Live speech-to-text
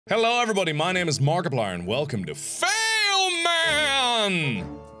Hello everybody, my name is Markiplier and welcome to Failman!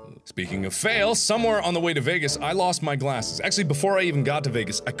 Speaking of fail, somewhere on the way to Vegas, I lost my glasses. Actually, before I even got to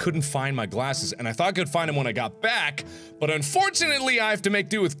Vegas, I couldn't find my glasses, and I thought I could find them when I got back, but unfortunately I have to make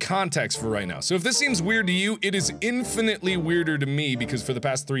do with contacts for right now. So if this seems weird to you, it is infinitely weirder to me because for the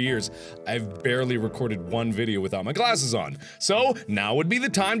past 3 years, I've barely recorded one video without my glasses on. So now would be the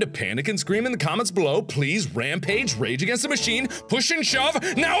time to panic and scream in the comments below. Please rampage, rage against the machine, push and shove.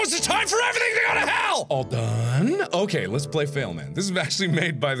 Now is the time for everything to go to hell! All done? Okay, let's play Failman. This is actually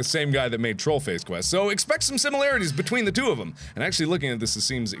made by the same guy that made Troll Face Quest, so expect some similarities between the two of them. And actually looking at this, it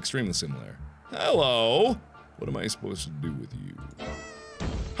seems extremely similar. Hello? What am I supposed to do with you?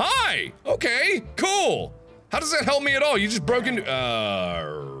 Hi! Okay, cool! How does that help me at all? You just broke into-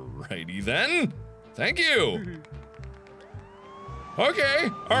 righty then. Thank you! Okay,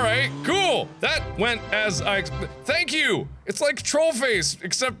 alright, cool! That went as I thank you! It's like Troll Face,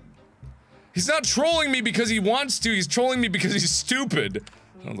 except he's not trolling me because he wants to, he's trolling me because he's stupid.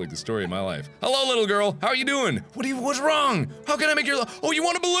 Sounds like the story of my life. Hello, little girl. How are you doing? What's wrong? How can I make your oh, you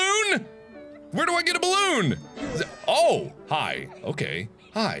want a balloon? Where do I get a balloon? Oh, hi. Okay.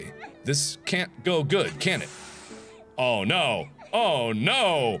 Hi. This can't go good, can it? Oh, no. Oh,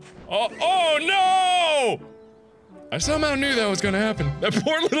 no. Oh no! I somehow knew that was gonna happen. That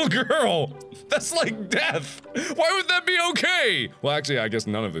poor little girl. That's like death. Why would that be okay? Well, actually, I guess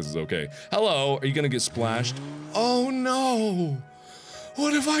none of this is okay. Hello, are you gonna get splashed? Oh, no.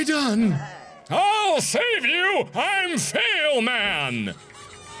 What have I done? I'll save you! I'm Failman!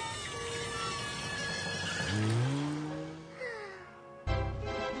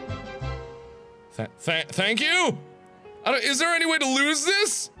 Thank you? Is there any way to lose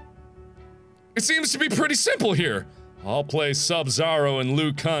this? It seems to be pretty simple here. I'll play Sub-Zero and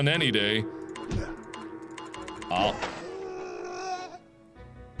Liu Kang any day.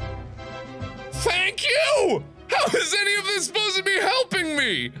 Thank you! How is any of this supposed to be helping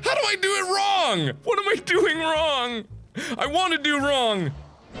me? How do I do it wrong? What am I doing wrong? I want to do wrong.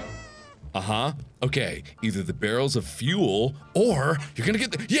 Uh-huh. Okay, either the barrels of fuel, or you're gonna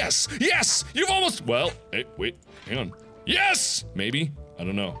get the- Yes! Yes! You've almost- Well, hey, wait, hang on. Yes! Maybe? I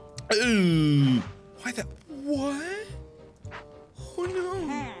don't know. Why the- What? Oh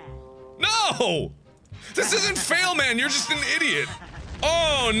no. No! This isn't Failman, you're just an idiot.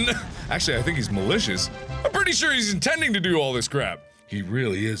 Oh no. Actually, I think he's malicious. I'm pretty sure he's intending to do all this crap. He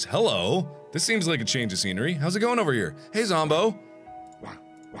really is. Hello. This seems like a change of scenery. How's it going over here? Hey, Zombo.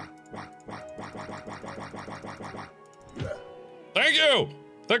 Thank you!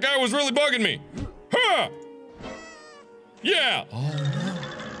 That guy was really bugging me. Huh! Yeah! Oh,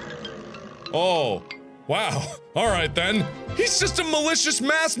 no. Oh. Wow. Alright then. He's just a malicious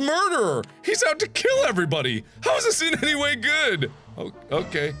mass murderer! He's out to kill everybody! How is this in any way good? Oh,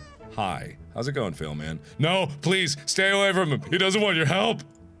 okay. Hi. How's it going, Failman? No, please, stay away from him. He doesn't want your help.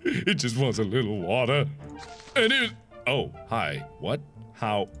 He just wants a little water. And he- Oh, hi. What?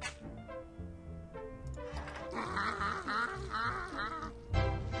 How?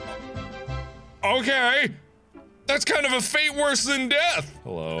 Okay. That's kind of a fate worse than death.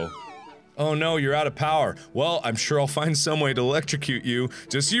 Hello. Oh no, you're out of power. Well, I'm sure I'll find some way to electrocute you.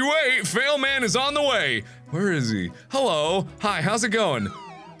 Just you wait, Failman is on the way. Where is he? Hello. Hi, how's it going?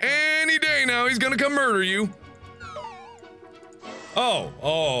 Any day now, he's gonna come murder you.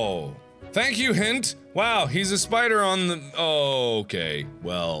 Oh. Thank you, hint. Wow, he's a spider on the- Oh, okay.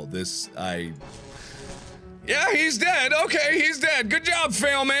 Well, Yeah, he's dead. Okay, he's dead. Good job,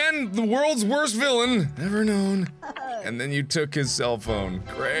 Failman. The world's worst villain ever known. And then you took his cell phone.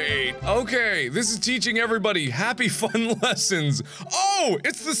 Great. Okay, this is teaching everybody happy fun lessons. Oh,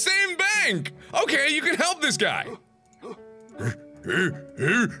 it's the same bank. Okay, you can help this guy.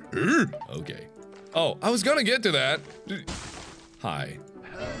 Okay. Oh, I was gonna get to that. Hi.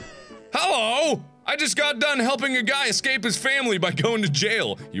 Hello! I just got done helping a guy escape his family by going to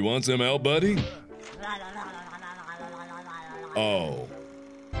jail. You want some help, buddy? Oh.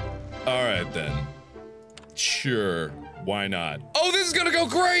 Alright then. Sure. Why not? Oh, this is gonna go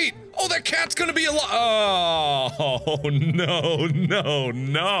great! Oh, that cat's gonna be alive! Oh, no, no,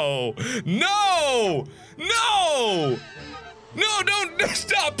 no! No! No! No, don't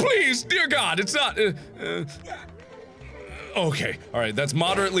stop, please! Dear God, it's not, okay, alright, that's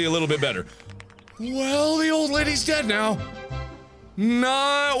moderately a little bit better. Well, the old lady's dead now.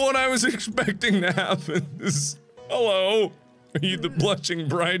 Not what I was expecting to happen. Hello? Are you the blushing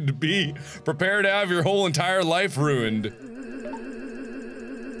bride-to-be? Prepare to have your whole entire life ruined.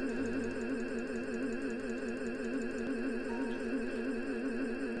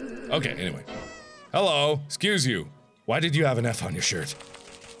 Okay, anyway. Hello, excuse you. Why did you have an F on your shirt?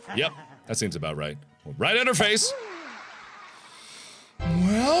 Yep, that seems about right. Right at her face.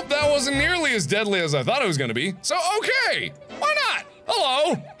 Well, that wasn't nearly as deadly as I thought it was gonna be, so okay! Why not?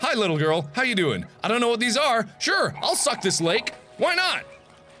 Hello! Hi, little girl. How you doing? I don't know what these are. Sure, I'll suck this lake. Why not?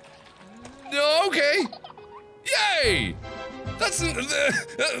 Okay. Yay! That's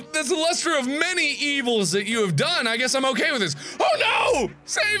the lesser of many evils that you have done. I guess I'm okay with this. Oh no!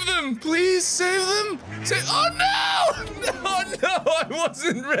 Save them! Please save them! Oh no! No, I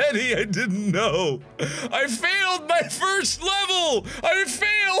wasn't ready. I didn't know. I failed my first level! I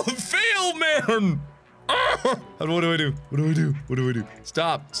Failman! What do I do? What do I do? What do I do?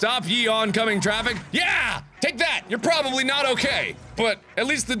 Stop. Stop, ye oncoming traffic. Yeah! Take that! You're probably not okay. But at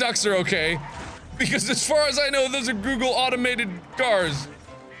least the ducks are okay. Because as far as I know, those are Google automated cars.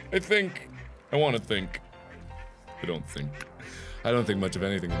 I think. I want to think. I don't think. I don't think much of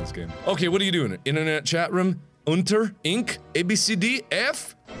anything in this game. Okay, what are you doing? Internet chat room? Unter? Inc? ABCD?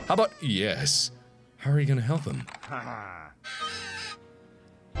 F? How about yes? How are you gonna help him?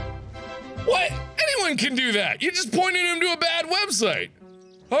 What? Anyone can do that! You just pointed him to a bad website!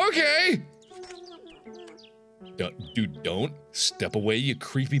 Okay! Dude, don't. Step away, you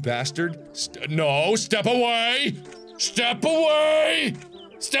creepy bastard. No, step away! Step away!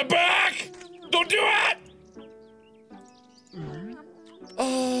 Step back! Don't do it!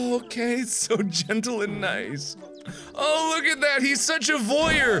 Oh, okay, so gentle and nice. Oh, look at that, he's such a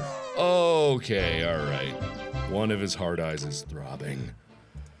voyeur! Okay, alright. One of his hard eyes is throbbing.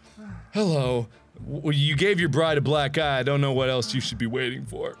 Hello. Well, you gave your bride a black eye, I don't know what else you should be waiting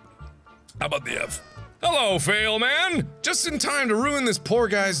for. How about the F? Hello, Failman! Just in time to ruin this poor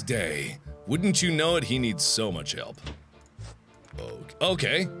guy's day. Wouldn't you know it, he needs so much help.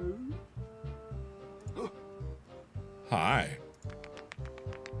 Okay. Hi.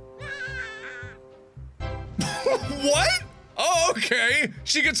 What? Oh, okay.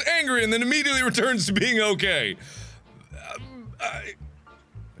 She gets angry and then immediately returns to being okay.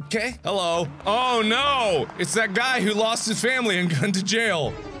 Okay. Hello. Oh no! It's that guy who lost his family and got into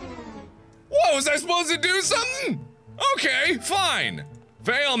jail. Whoa, was I supposed to do something? Okay, fine.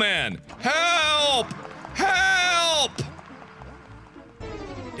 Failman, help! Help!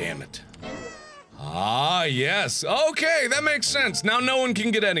 Damn it. Ah, yes. Okay, that makes sense. Now no one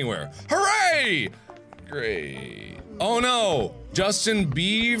can get anywhere. Hooray! Great. Oh no, Justin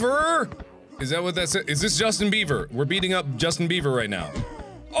Bieber? Is that what that said? Is this Justin Bieber? We're beating up Justin Bieber right now.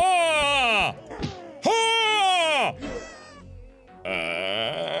 Ah! Ah!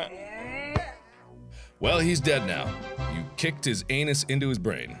 Well, he's dead now. You kicked his anus into his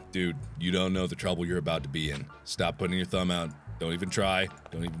brain. Dude, you don't know the trouble you're about to be in. Stop putting your thumb out. Don't even try.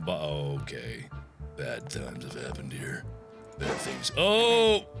 Don't even okay. Bad times have happened here. Bad things.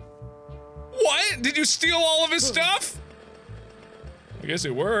 Oh! What? Did you steal all of his stuff? I guess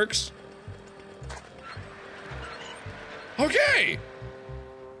it works. Okay!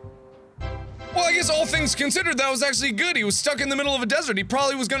 Well, I guess all things considered, that was actually good. He was stuck in the middle of a desert. He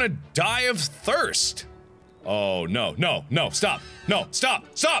probably was gonna die of thirst. Oh, no, no, no, stop. No, stop,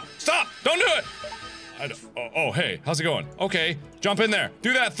 stop, stop! Don't do it! Oh, hey, how's it going? Okay, jump in there.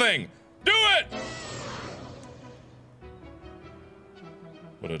 Do that thing. Do it!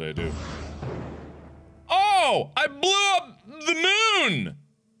 What did I do? Oh! I blew up the moon!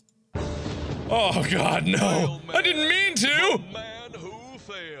 Oh, God, no. I didn't mean to! The man who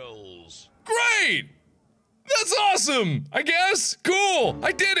fails. Great! That's awesome! I guess? Cool!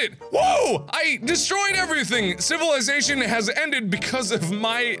 I did it! Whoa! I destroyed everything! Civilization has ended because of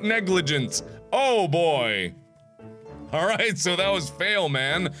my negligence. Oh boy. Alright, so that was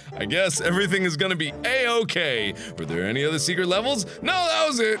Failman. I guess everything is gonna be A-okay. Were there any other secret levels? No, that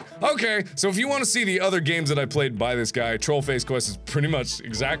was it! Okay, so if you want to see the other games that I played by this guy, Trollface Quest is pretty much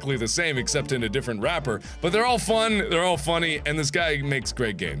exactly the same except in a different wrapper. But they're all fun, they're all funny, and this guy makes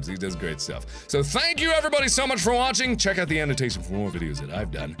great games. He does great stuff. So thank you everybody so much for watching. Check out the annotation for more videos that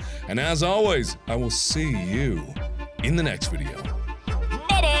I've done. And as always, I will see you in the next video.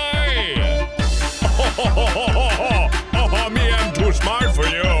 Bye-bye! Me, I'm too smart for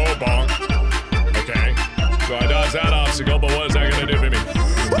you, bonk. Okay, so I dodged that obstacle, but what is that gonna do for me?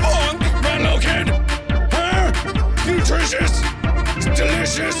 Bonk! My little kid! Huh? Nutritious! It's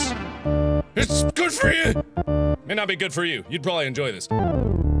delicious! It's good for you! May not be good for you. You'd probably enjoy this.